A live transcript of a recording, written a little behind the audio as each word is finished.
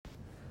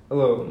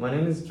Hello, my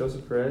name is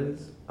Joseph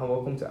Perez, and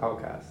welcome to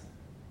Outcast.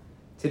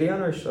 Today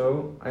on our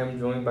show, I am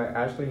joined by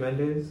Ashley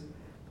Mendez,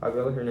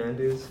 Fabiola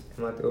Hernandez,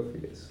 and Mateo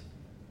Frias.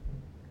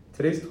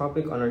 Today's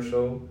topic on our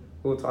show,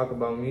 we will talk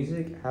about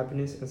music,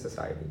 happiness, and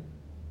society,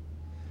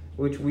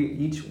 which we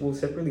each will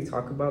separately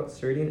talk about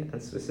certain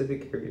and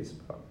specific areas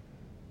about.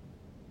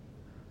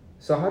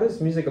 So how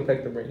does music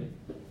affect the brain?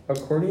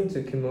 According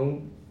to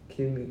Kiminobu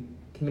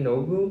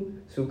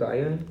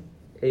Sugaya,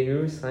 a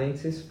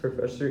neuroscientist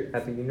professor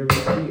at the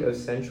University of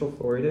Central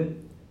Florida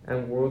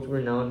and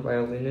world-renowned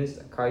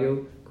violinist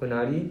Kayo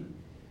Konadi,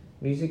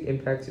 music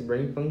impacts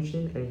brain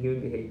function and human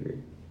behavior,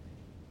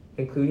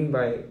 including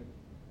by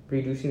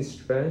reducing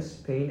stress,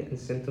 pain, and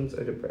symptoms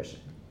of depression,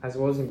 as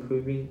well as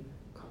improving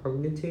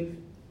cognitive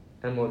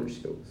and motor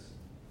skills.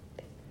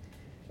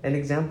 An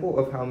example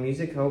of how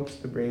music helps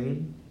the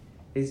brain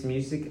is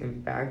music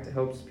in fact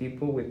helps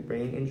people with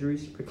brain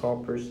injuries recall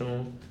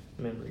personal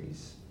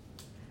memories.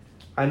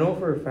 I know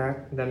for a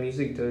fact that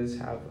music does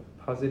have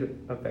a positive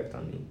effect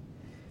on me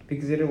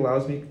because it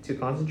allows me to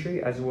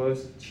concentrate as well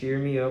as cheer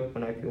me up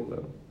when I feel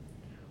low,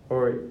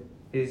 or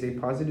is a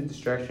positive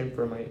distraction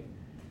from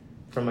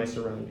my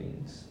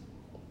surroundings.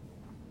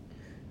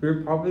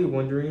 You're probably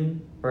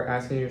wondering or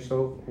asking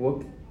yourself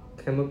what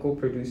chemical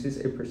produces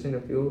a person to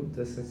feel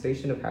the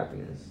sensation of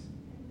happiness.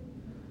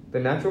 The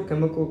natural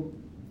chemical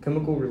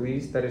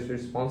release that is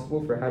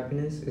responsible for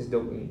happiness is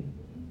dopamine.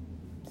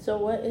 So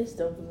what is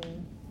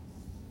dopamine?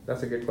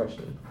 That's a good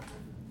question.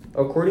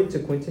 According to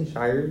Quentin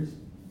Shires,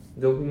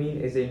 dopamine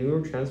is a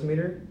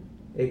neurotransmitter,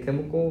 a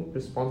chemical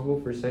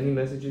responsible for sending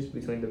messages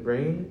between the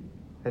brain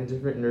and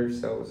different nerve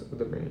cells of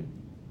the brain.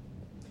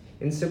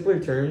 In simpler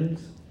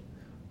terms,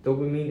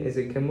 dopamine is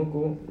a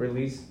chemical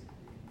released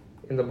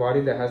in the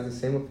body that has the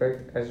same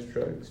effect as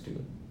drugs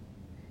do,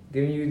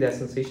 giving you that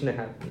sensation of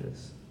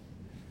happiness.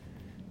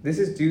 This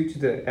is due to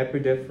the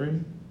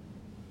epinephrine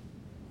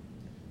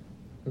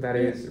that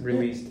is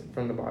released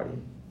from the body.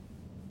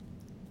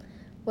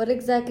 What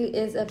exactly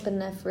is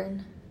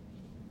epinephrine?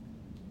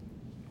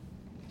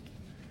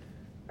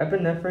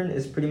 Epinephrine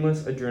is pretty much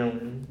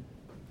adrenaline.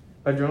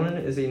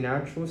 Adrenaline is a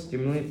natural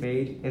stimulant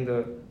made in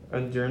the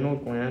adrenal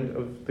gland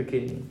of the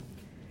kidney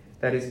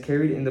that is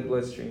carried in the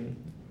bloodstream.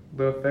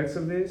 The effects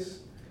of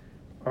this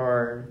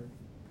are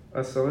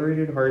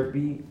accelerated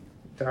heartbeat,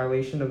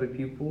 dilation of the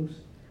pupils,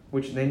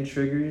 which then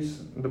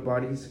triggers the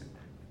body's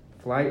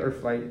flight or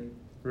flight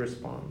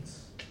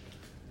response.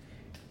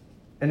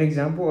 An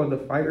example of the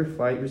fight or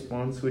flight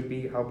response would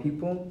be how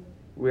people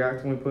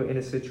react when put in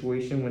a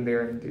situation when they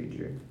are in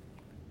danger.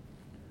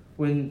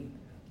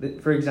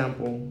 For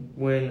example,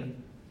 when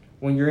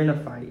you're in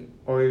a fight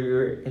or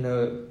you're in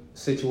a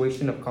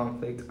situation of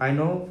conflict, I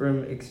know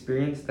from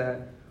experience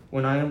that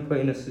when I am put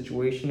in a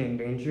situation in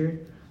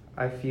danger,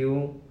 I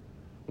feel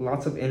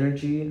lots of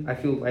energy, I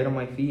feel light on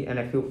my feet, and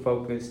I feel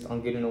focused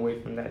on getting away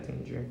from that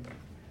danger.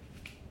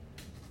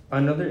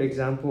 Another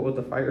example of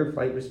the fight or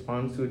flight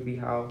response would be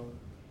how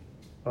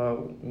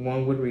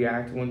one would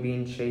react when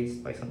being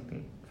chased by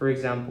something. For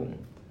example,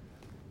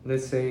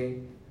 let's say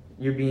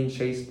you're being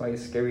chased by a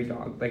scary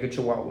dog, like a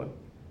chihuahua.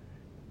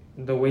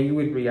 The way you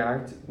would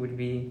react would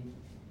be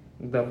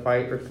the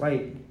fight or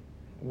flight,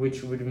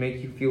 which would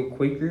make you feel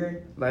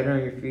quicker, lighter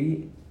on your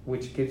feet,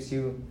 which gets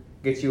you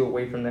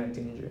away from that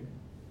danger.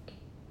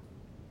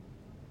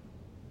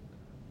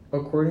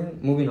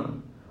 Moving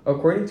on.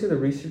 According to the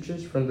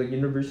researchers from the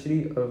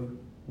University of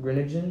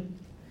Groningen,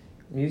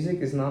 music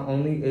is not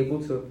only able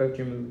to affect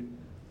your mood.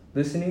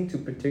 Listening to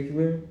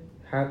particular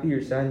happy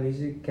or sad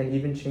music can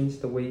even change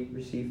the way you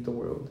perceive the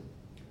world.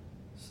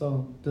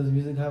 So, does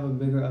music have a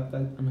bigger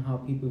effect on how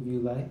people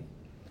view life?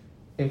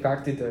 In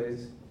fact, it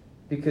does.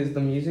 Because the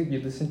music you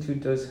listen to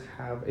does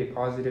have a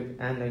positive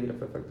and negative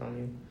effect on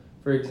you.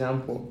 For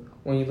example,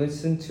 when you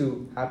listen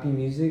to happy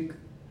music,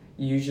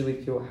 you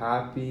usually feel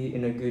happy,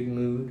 in a good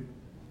mood.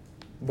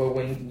 But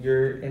when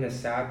you're in a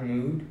sad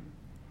mood,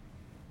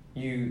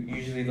 you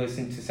usually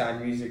listen to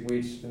sad music,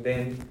 which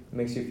then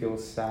makes you feel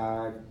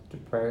sad,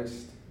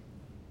 depressed.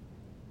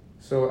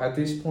 So at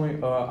this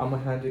point, I'm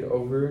going to hand it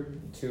over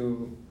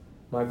to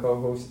my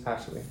co-host,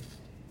 Ashley.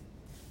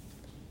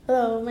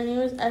 Hello, my name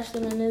is Ashley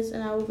Mendez,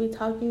 and I will be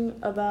talking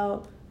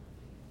about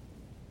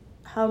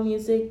how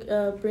music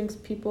brings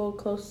people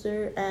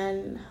closer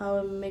and how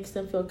it makes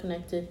them feel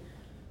connected.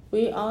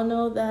 We all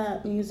know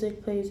that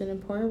music plays an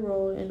important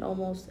role in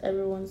almost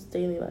everyone's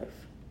daily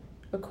life.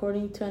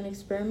 According to an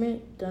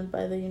experiment done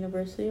by the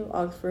University of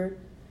Oxford,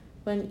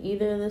 when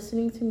either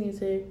listening to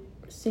music,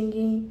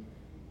 singing,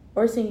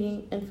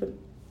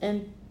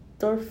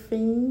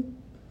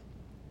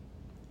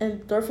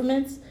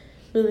 endorphins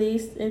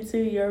released into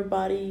your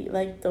body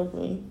like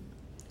dopamine.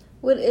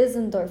 What is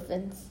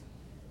endorphins?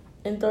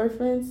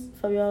 Endorphins,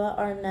 Fabiola,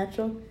 are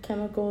natural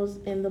chemicals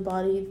in the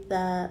body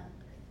that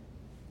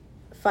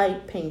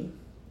fight pain,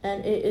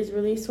 and it is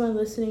released when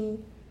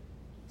listening,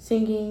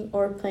 singing,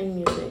 or playing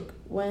music.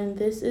 When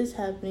this is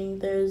happening,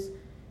 there's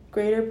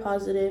greater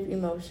positive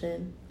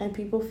emotion, and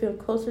people feel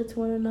closer to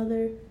one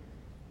another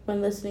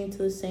when listening to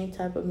the same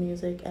type of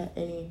music at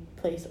any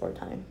place or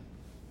time.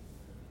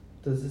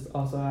 Does this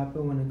also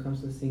happen when it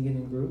comes to singing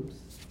in groups?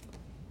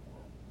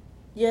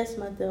 Yes,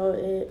 Mateo,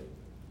 it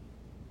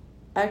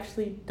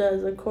actually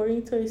does.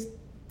 According to a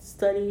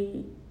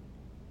study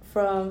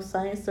from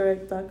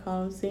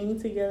ScienceDirect.com, singing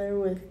together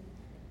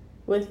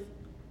with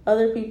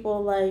other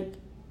people like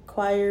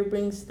choir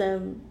brings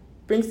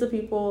the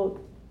people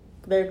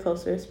there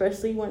closer,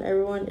 especially when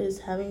everyone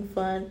is having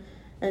fun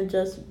and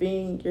just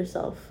being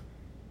yourself.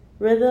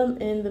 Rhythm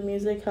in the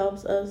music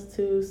helps us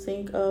to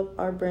sync up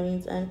our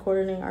brains and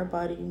coordinate our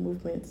body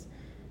movements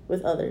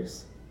with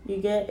others. You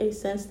get a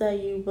sense that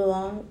you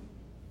belong,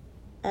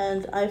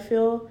 and I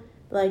feel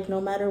like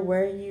no matter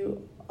where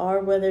you are,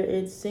 whether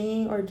it's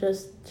singing or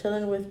just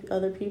chilling with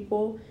other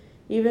people,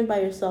 even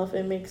by yourself,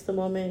 it makes the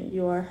moment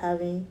you are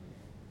having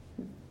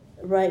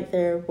right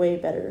there way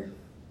better.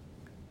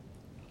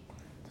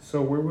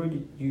 So, where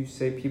would you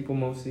say people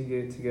mostly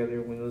get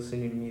together when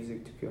listening to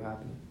music to feel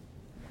happy?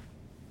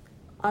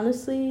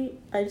 Honestly,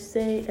 I'd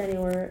say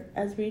anywhere,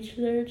 as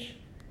research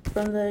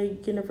from the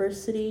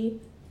University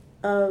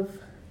of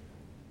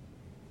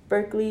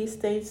Berkeley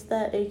states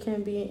that it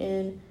can be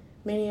in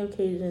many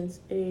occasions: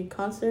 a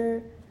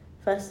concert,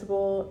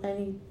 festival,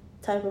 any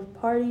type of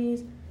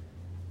parties,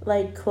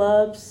 like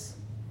clubs.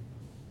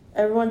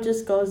 Everyone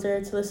just goes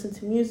there to listen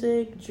to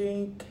music,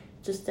 drink,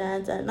 just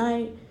dance at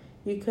night.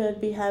 You could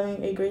be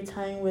having a great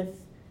time with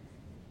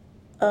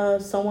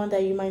someone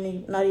that you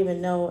might not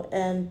even know,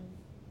 and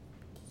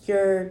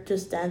you're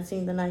just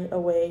dancing the night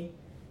away,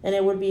 and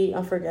it would be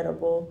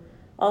unforgettable.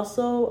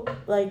 Also,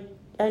 like,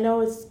 I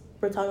know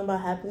we're talking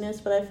about happiness,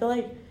 but I feel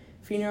like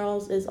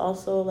funerals is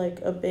also like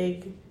a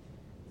big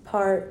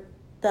part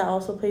that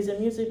also plays in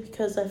music,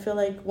 because I feel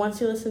like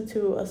once you listen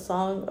to a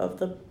song of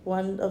the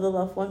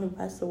loved one who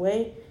passed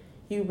away,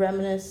 you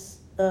reminisce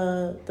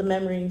the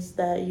memories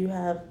that you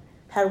have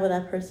had with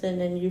that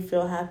person, and you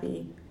feel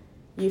happy.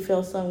 You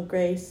feel some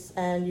grace,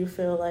 and you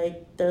feel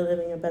like they're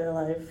living a better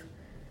life.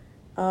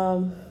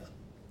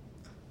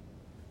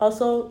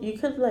 Also, you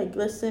could like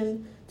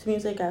listen to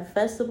music at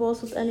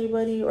festivals with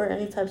anybody, or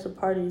any types of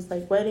parties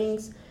like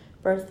weddings,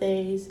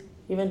 birthdays,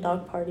 even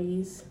dog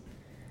parties.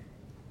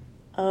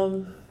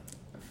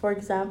 For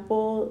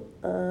example,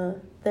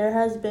 there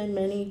has been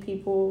many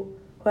people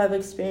who have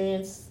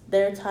experienced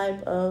their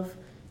type of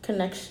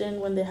connection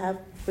when they have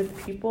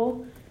with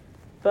people,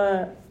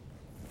 but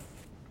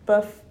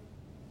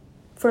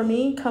for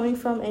me, coming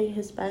from a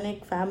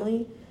Hispanic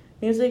family,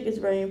 music is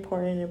very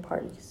important in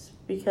parties,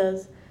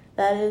 because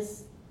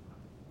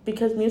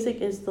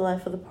music is the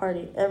life of the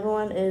party.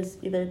 Everyone is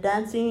either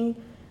dancing,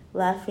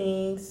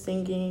 laughing,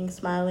 singing,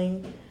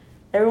 smiling.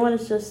 Everyone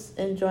is just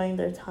enjoying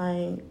their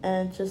time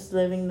and just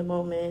living the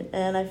moment.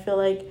 And I feel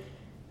like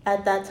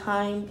at that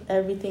time,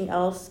 everything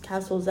else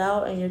cancels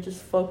out, and you're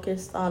just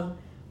focused on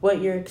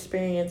what you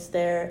experienced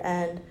there,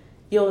 and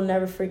you'll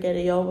never forget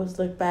it. You always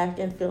look back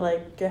and feel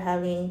like you're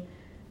having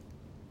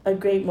a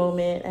great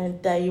moment,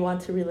 and that you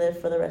want to relive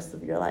for the rest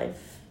of your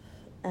life.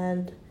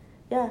 And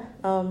yeah,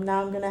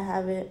 now I'm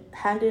gonna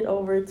hand it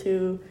over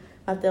to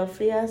Mateo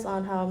Frias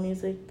on how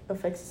music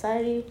affects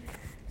society.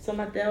 So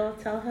Mateo,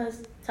 tell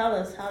us,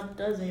 how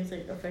does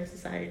music affect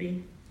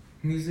society?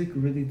 Music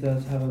really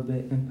does have a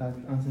big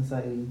impact on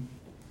society.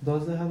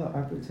 Those that have the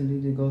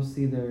opportunity to go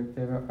see their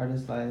favorite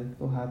artist live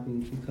feel happy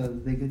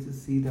because they get to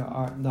see the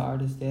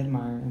artist they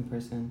admire in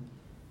person.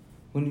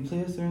 When you play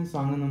a certain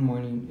song in the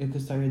morning, it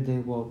could start your day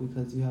well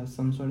because you have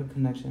some sort of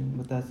connection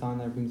with that song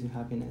that brings you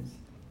happiness.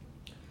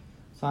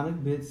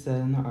 Sonic Bits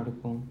said in the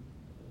article,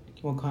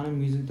 "What kind of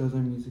music does our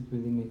music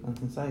really make on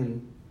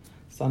society?"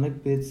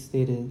 Sonic Bits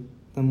stated,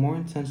 "The more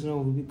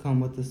intentional we become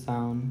with the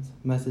sounds,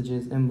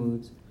 messages, and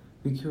moods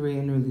we create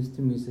and release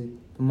through music,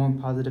 the more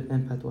positive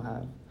impact we'll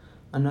have.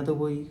 Another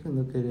way you can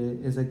look at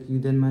it is like you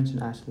did mention,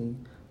 Ashley.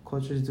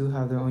 Cultures do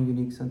have their own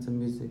unique sense of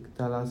music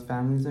that allows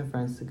families and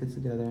friends to get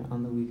together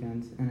on the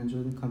weekends and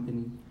enjoy the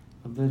company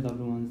of their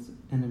loved ones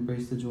and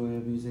embrace the joy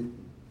of music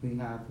we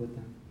have with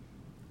them."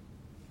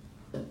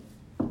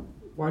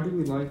 Why do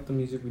we like the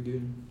music we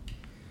do?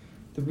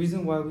 The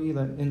reason why we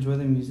enjoy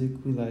the music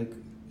we like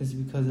is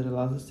because it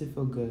allows us to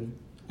feel good,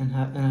 and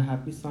a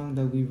happy song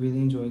that we really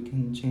enjoy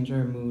can change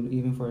our mood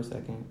even for a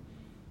second.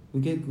 We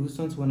get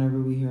goosebumps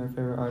whenever we hear our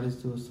favorite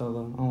artist do a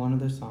solo on one of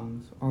their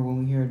songs, or when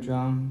we hear a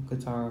drum,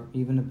 guitar, or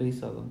even a bass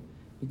solo,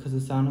 because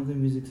the sound of the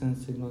music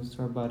sends signals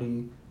to our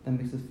body that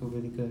makes us feel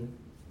really good.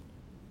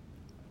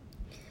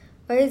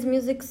 Why is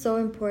music so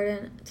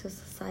important to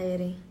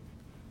society?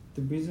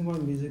 The reason why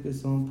music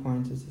is so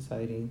important to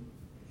society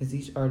is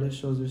each artist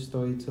shows their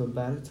story to a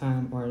bad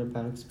time or a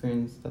bad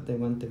experience that they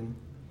went through.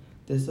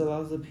 This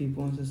allows the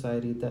people in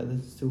society that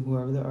listens to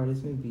whoever the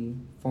artist may be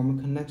form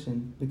a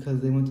connection because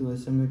they went through a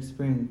similar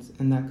experience,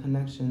 and that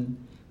connection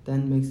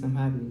then makes them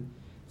happy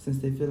since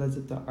they feel as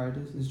if the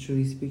artist is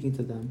truly speaking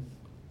to them.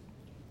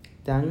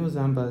 Daniel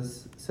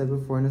Zambas said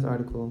before in his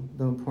article,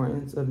 "The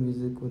importance of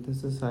music within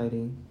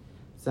society."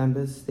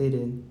 Zambas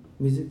stated,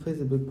 "Music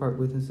plays a big part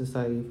within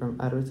society, from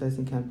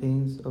advertising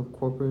campaigns of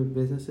corporate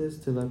businesses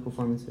to live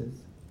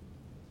performances."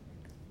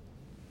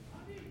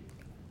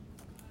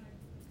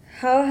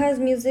 How has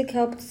music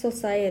helped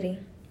society?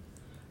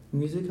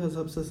 Music has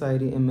helped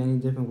society in many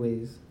different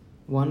ways.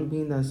 One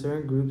being that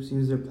certain groups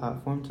use their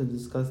platform to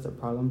discuss the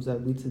problems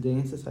that we today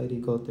in society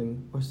go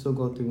through, or still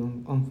go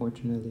through,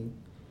 unfortunately.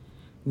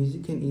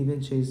 Music can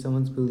even change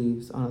someone's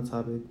beliefs on a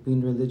topic,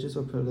 being religious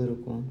or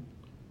political.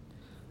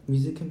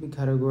 Music can be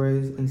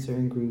categorized in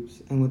certain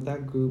groups, and with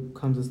that group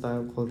comes a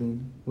style of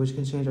clothing, which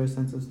can change our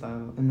sense of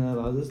style, and that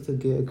allows us to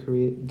get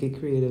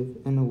creative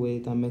in a way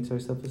that makes our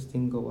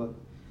self-esteem go up.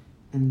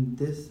 And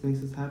this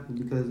makes us happy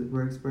because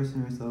we're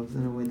expressing ourselves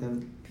in a way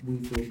that we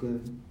feel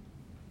good.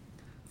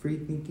 Free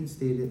Thinking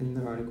stated in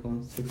the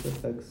article 6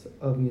 Effects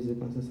of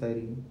Music on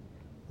Society.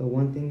 The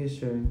one thing is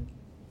sure,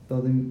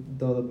 though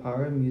the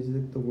power of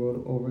music the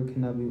world over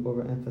cannot be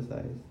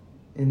overemphasized,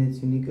 in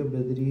its unique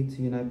ability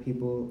to unite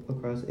people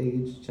across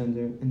age,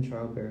 gender, and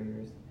trial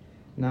barriers.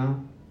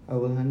 Now, I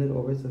will hand it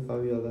over to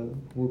Fabiola,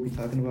 who will be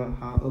talking about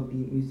how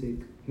upbeat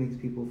music makes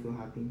people feel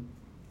happy.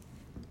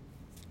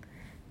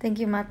 Thank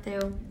you,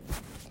 Mateo.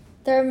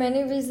 There are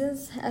many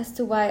reasons as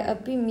to why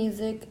upbeat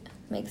music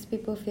makes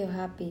people feel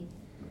happy.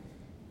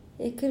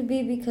 It could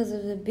be because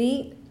of the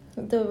beat,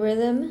 the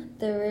rhythm,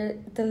 the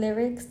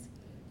lyrics,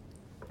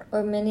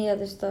 or many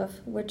other stuff,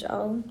 which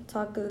I'll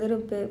talk a little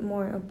bit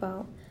more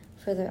about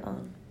further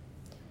on.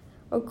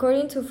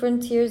 According to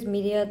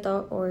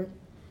frontiersmedia.org,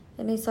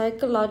 in a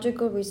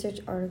psychological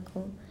research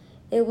article,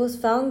 it was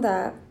found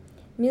that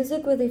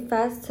music with a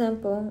fast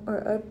tempo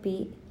or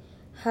upbeat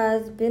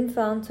has been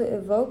found to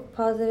evoke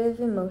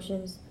positive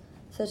emotions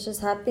such as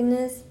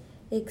happiness,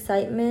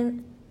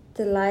 excitement,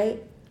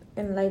 delight,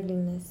 and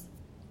liveliness.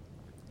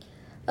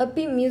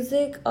 Upbeat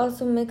music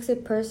also makes a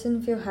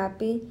person feel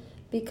happy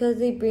because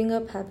they bring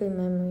up happy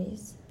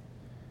memories.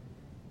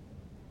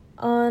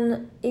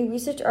 On a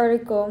research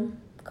article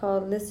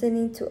called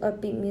Listening to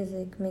Upbeat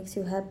Music Makes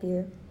You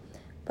Happier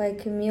by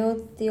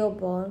Camille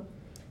Theobald,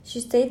 she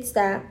states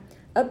that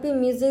upbeat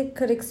music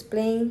could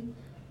explain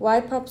why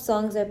pop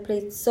songs are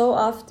played so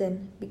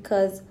often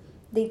because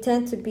they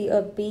tend to be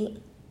upbeat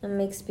and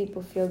makes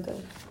people feel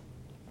good.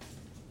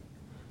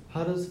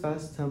 How does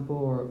fast tempo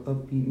or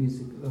upbeat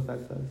music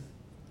affect us?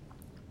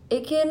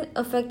 It can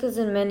affect us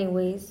in many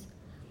ways.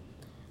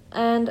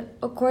 And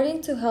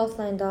according to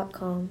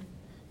Healthline.com,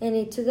 in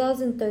a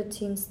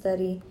 2013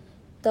 study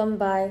done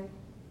by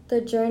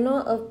the Journal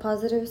of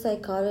Positive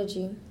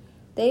Psychology,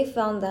 they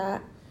found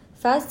that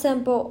fast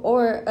tempo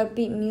or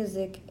upbeat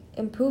music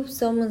improves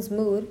someone's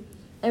mood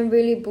and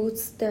really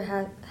boosts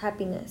their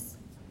happiness.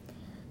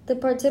 The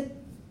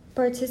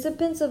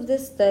participants of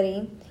this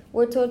study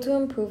were told to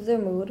improve their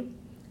mood,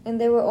 and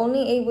they were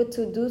only able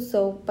to do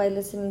so by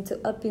listening to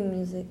upbeat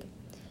music,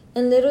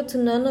 and little to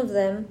none of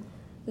them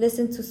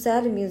listened to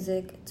sad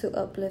music to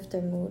uplift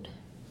their mood.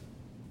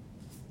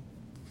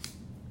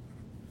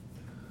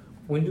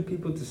 When do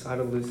people decide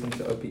to listen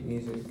to upbeat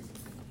music?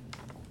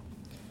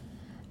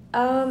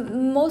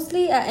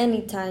 Mostly at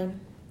any time.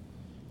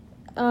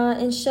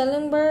 In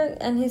Schellenberg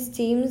and his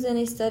teams, in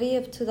a study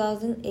of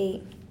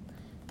 2008,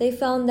 they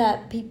found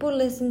that people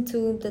listen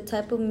to the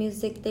type of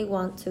music they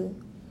want to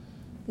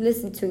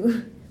listen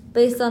to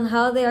based on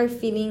how they are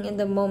feeling in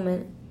the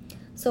moment.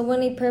 So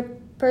when a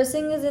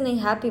person is in a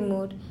happy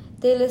mood,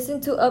 they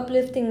listen to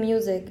uplifting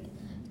music,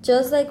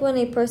 just like when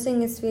a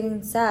person is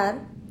feeling sad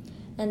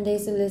and they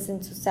listen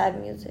to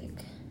sad music.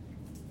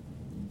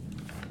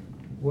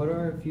 What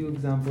are a few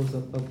examples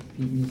of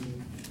upbeat music?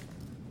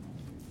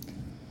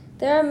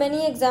 There are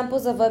many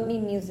examples of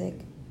upbeat music,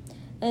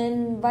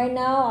 and by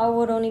now I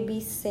would only be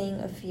saying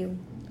a few.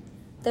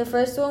 The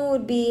first one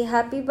would be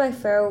Happy by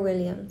Pharrell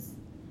Williams.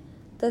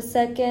 The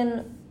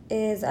second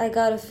is I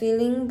Got a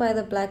Feeling by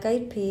the Black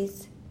Eyed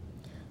Peas.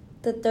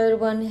 The third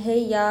one, Hey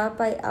Ya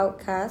by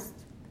Outkast.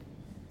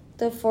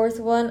 The fourth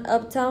one,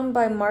 Uptown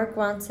by Mark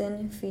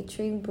Ronson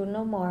featuring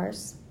Bruno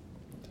Mars.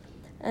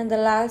 And the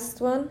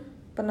last one,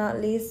 but not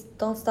least,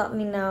 Don't Stop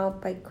Me Now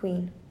by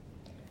Queen.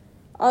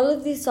 All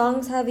of these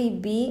songs have a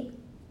beat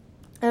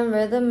and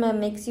rhythm that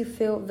makes you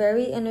feel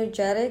very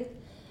energetic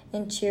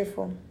and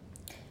cheerful.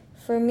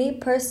 For me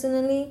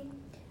personally,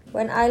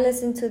 when I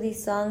listen to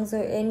these songs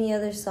or any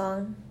other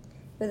song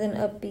with an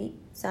upbeat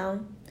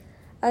sound,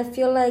 I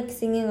feel like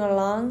singing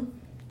along,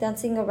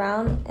 dancing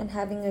around, and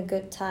having a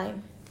good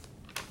time.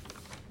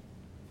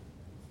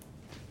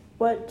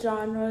 What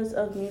genres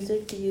of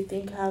music do you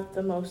think have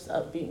the most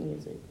upbeat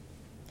music?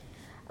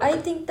 I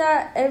think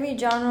that every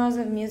genres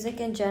of music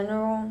in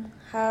general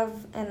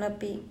have an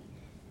upbeat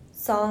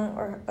song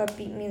or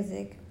upbeat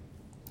music.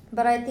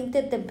 But I think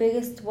that the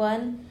biggest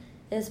one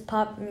is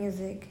pop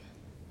music.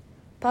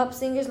 Pop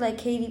singers like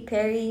Katy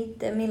Perry,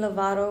 Demi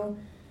Lovato,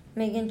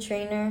 Meghan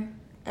Trainor,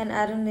 and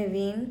Adam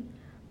Levine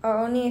are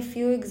only a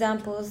few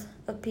examples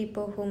of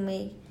people who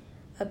make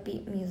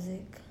upbeat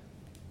music.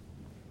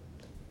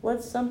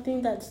 What's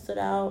something that stood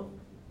out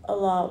a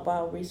lot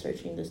while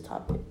researching this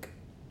topic?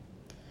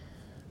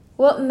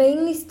 What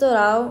mainly stood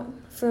out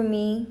for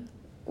me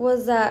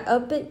was that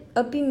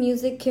upbeat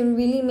music can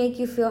really make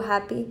you feel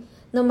happy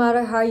no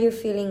matter how you're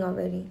feeling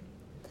already.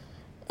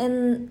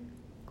 And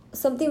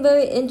something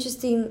very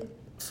interesting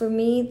for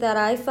me that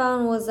I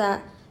found was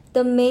that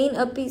The main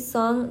upbeat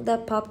song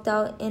that popped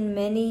out in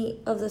many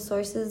of the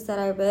sources that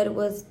I read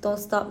was Don't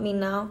Stop Me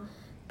Now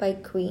by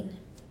Queen.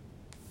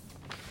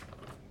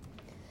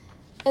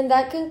 And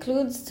that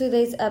concludes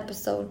today's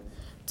episode.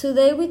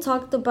 Today we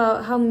talked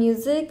about how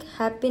music,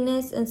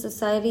 happiness, and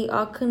society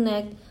all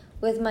connect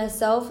with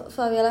myself,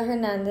 Fabiola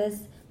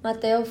Hernandez,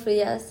 Mateo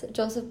Frias,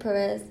 Joseph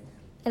Perez,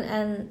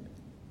 and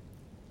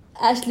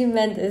Ashley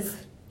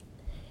Mendez.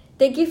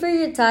 Thank you for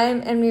your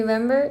time, and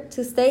remember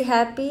to stay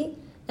happy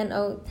and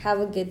have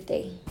a good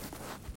day.